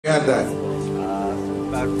had that?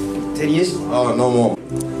 About 10 years. Oh, no more.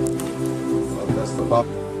 Oh, that's the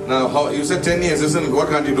problem. Now, how, you said 10 years, isn't it? What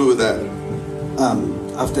can't you do with that?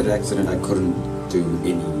 After the accident, I couldn't do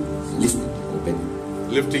any lifting or bending.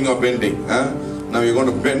 Lifting or bending, huh? Now you're going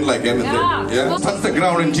to bend like anything. Yeah? Touch the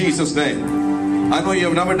ground in Jesus' name. I know you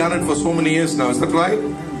have never done it for so many years now. Is that right?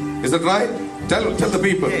 Is that right? Tell the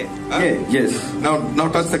people. Yeah. Huh? Yeah. Yes. Now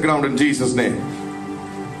touch the ground in Jesus' name.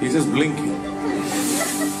 He's just blinking.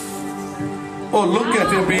 Oh, look at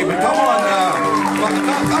him, baby. Come on now.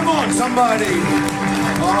 Come on, somebody.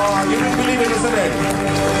 Oh, you didn't believe it, isn't it?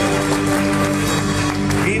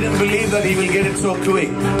 He didn't believe that he will get it so quick.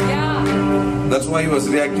 Yeah. That's why he was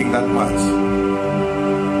reacting that much.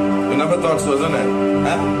 You never thought so, isn't it?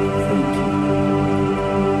 Huh?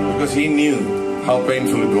 Because he knew how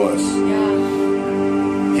painful it was.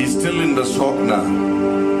 Yeah. He's still in the shock now.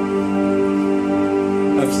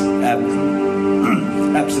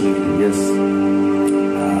 Absolutely, yes.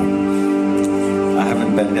 I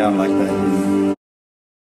haven't bent down like that.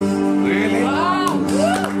 Really? Wow.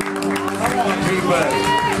 Come on, people.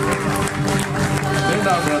 Bend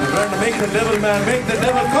down, brother. Brother, make the devil man. Make the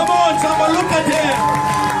devil. Come on, someone look at him.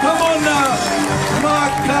 Come on now.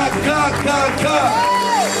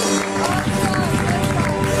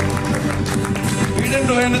 He didn't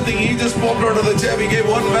do anything. He just popped out of the chair. We gave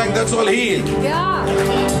one back. That's all healed. Yeah.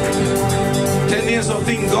 10 years of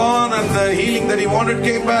thing gone, and the healing that he wanted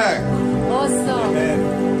came back. Awesome.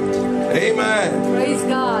 Amen. Praise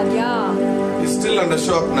God. Yeah. He's still under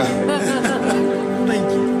shock now. Thank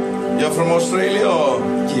you. You're from Australia or?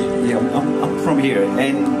 Yeah, I'm from here.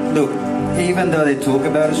 And look, even though they talk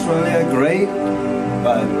about Australia, great,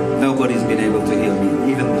 but nobody's been able to heal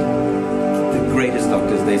me. Even the greatest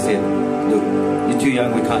doctors, they said, look, you're too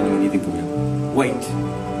young, we can't do anything for you. Wait.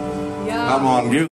 Yeah. Come on, give